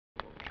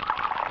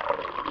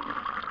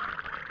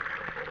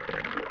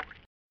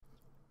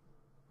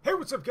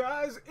what's up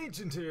guys?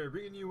 Ancient here,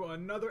 bringing you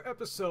another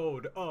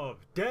episode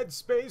of Dead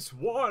Space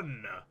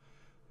 1.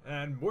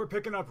 And we're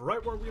picking up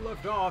right where we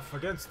left off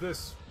against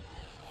this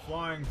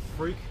flying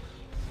freak.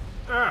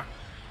 Ah!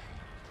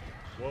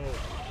 Whoa.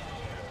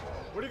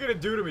 What are you gonna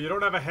do to me? You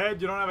don't have a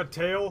head? You don't have a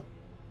tail?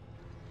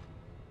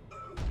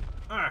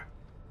 Ah!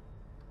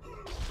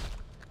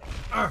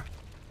 Ah!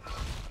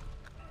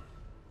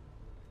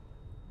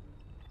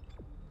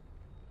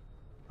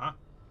 Huh?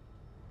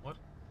 What?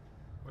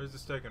 Where's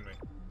this taking me?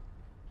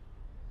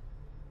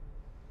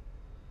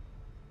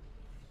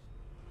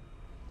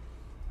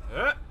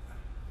 Eh?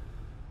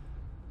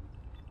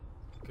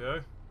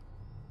 Okay.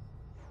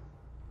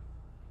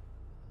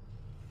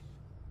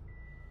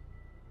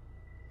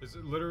 Is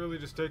it literally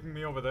just taking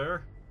me over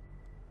there?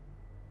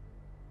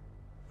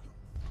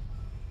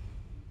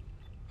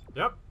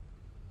 Yep.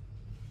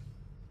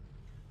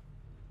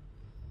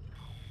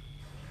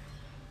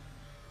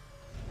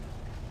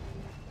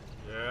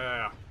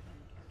 Yeah.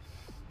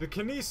 The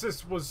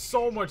kinesis was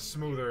so much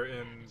smoother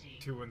in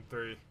 2 and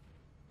 3.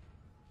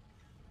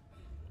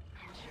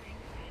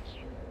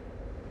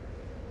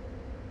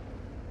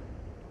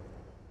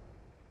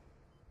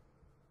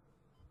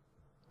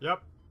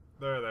 Yep,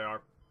 there they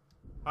are.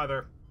 Hi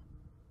there.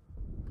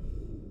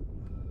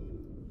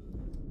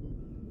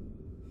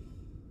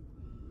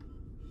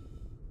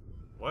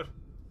 What?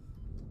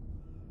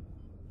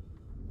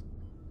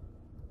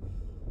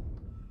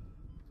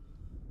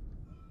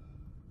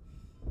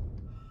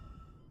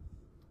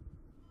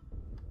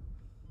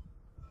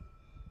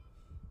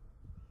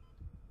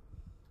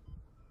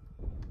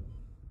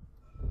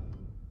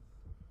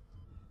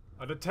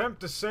 An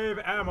attempt to save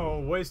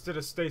ammo wasted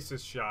a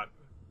stasis shot.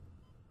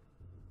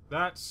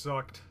 That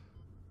sucked.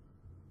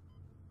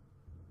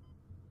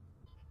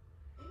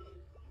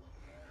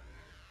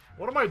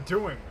 What am I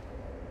doing?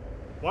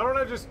 Why don't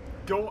I just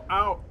go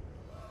out?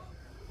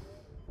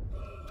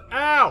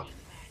 Ow!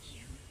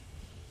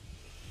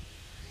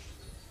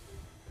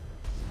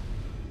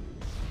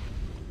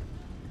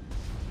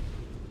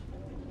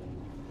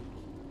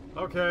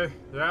 Okay,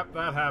 yep,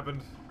 that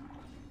happened.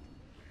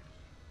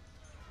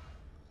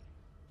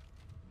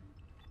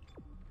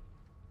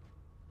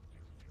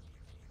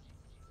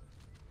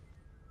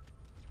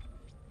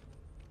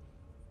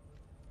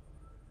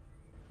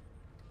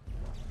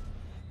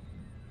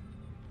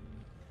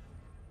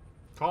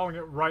 Calling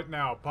it right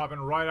now. Popping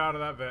right out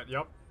of that vent.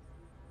 Yep.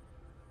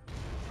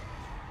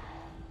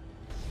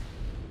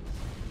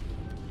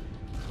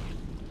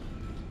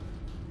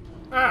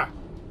 Ah!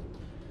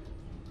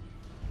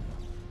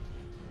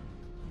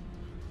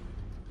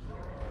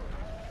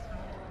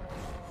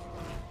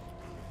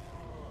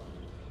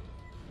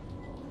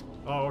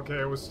 Oh,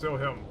 okay. It was still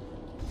him.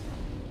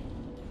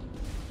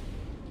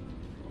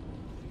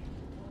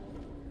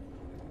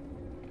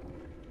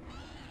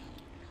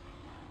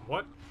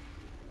 What?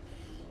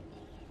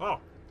 Oh.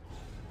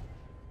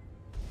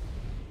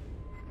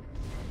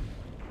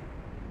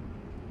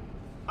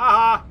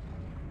 Aha!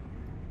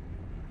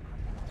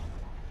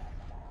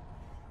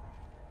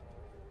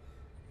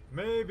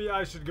 Maybe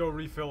I should go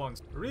refill on...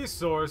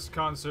 Resource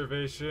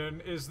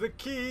conservation is the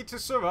key to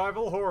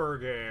survival horror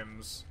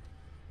games.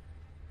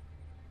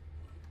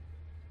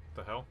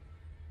 What the hell?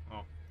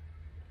 Oh.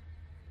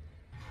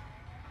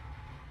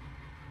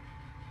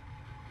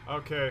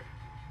 Okay.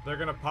 They're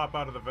gonna pop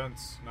out of the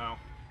vents now.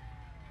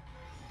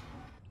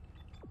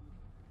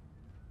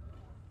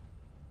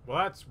 Well,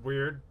 that's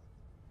weird.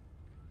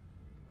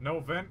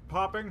 No vent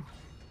popping?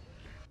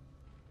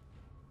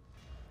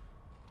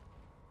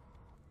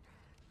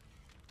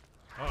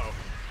 Uh-oh.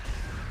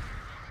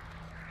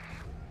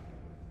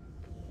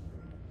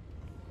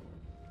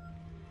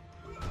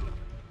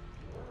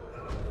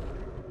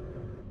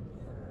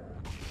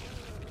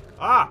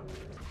 Ah!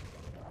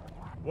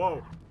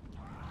 Whoa.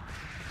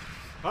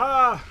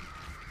 Ah!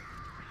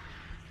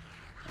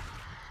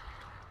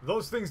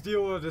 Those things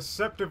deal a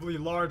deceptively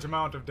large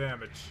amount of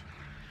damage.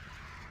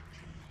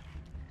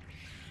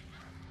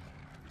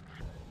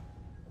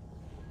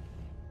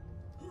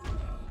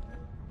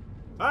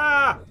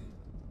 Ah!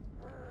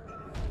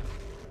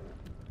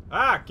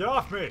 Ah, get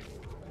off me!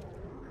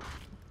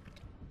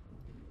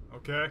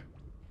 Okay.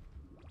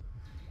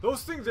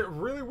 Those things are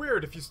really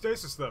weird if you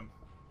stasis them.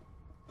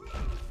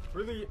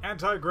 Really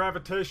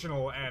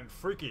anti-gravitational and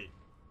freaky.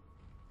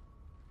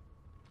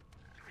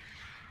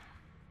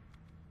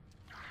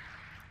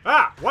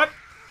 Ah! What?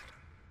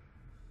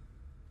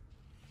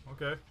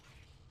 Okay.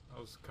 That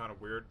was kind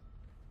of weird.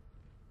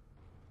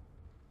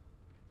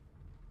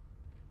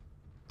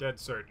 Dead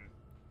certain.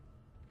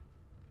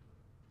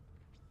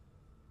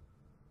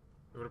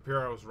 It would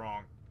appear I was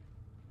wrong.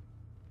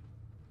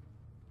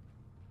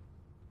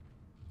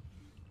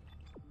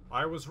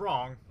 I was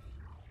wrong.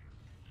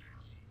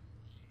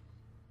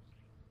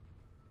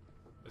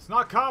 It's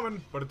not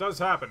common, but it does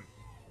happen.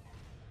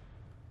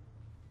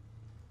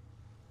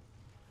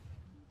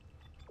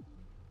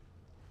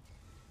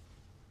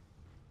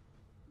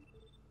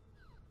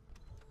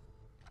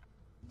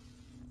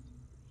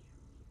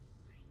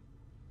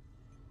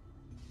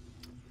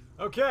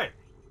 Okay.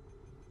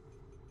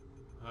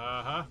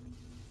 Uh-huh.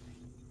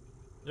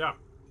 yeah.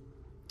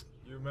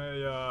 You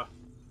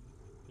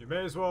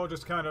may as well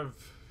just kind of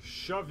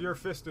shove your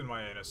fist in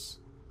my anus.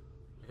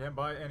 I can't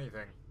buy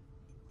anything.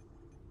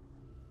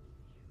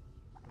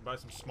 I can buy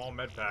some small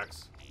med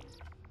packs.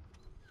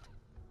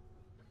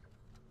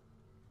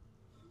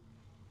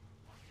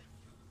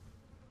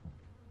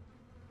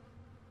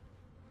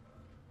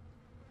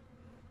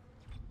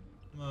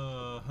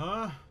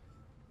 Uh-huh.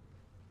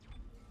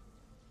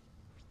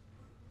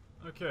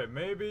 Okay,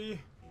 maybe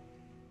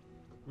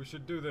we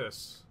should do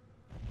this.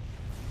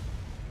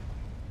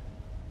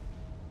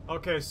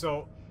 Okay,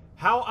 so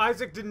how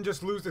Isaac didn't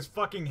just lose his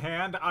fucking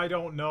hand, I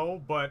don't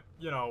know, but,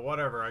 you know,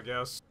 whatever, I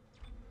guess.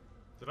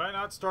 Did I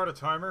not start a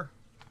timer?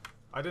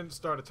 I didn't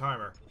start a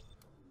timer.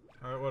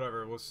 Alright,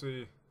 whatever, we'll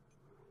see.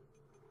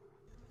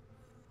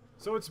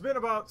 So it's been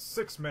about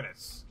 6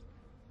 minutes.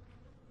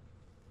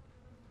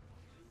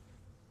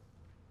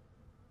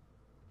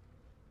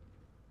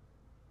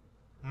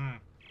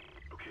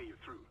 Okay, you're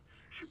through.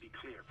 Should be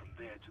clear from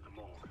there to the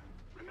morgue.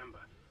 Remember,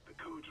 the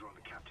codes are on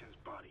the captain's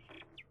body.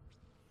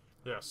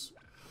 Yes.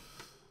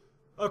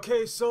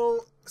 Okay,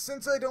 so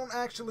since I don't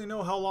actually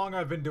know how long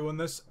I've been doing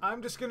this,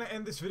 I'm just gonna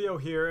end this video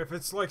here. If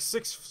it's like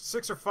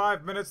six or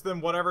 5 minutes, then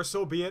whatever,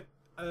 so be it.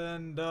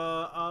 And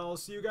I'll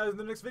see you guys in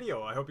the next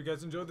video. I hope you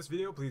guys enjoyed this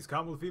video. Please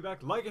comment with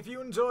feedback, like if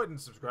you enjoyed, and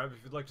subscribe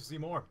if you'd like to see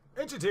more.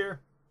 Ancient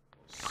here,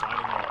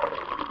 signing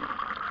off.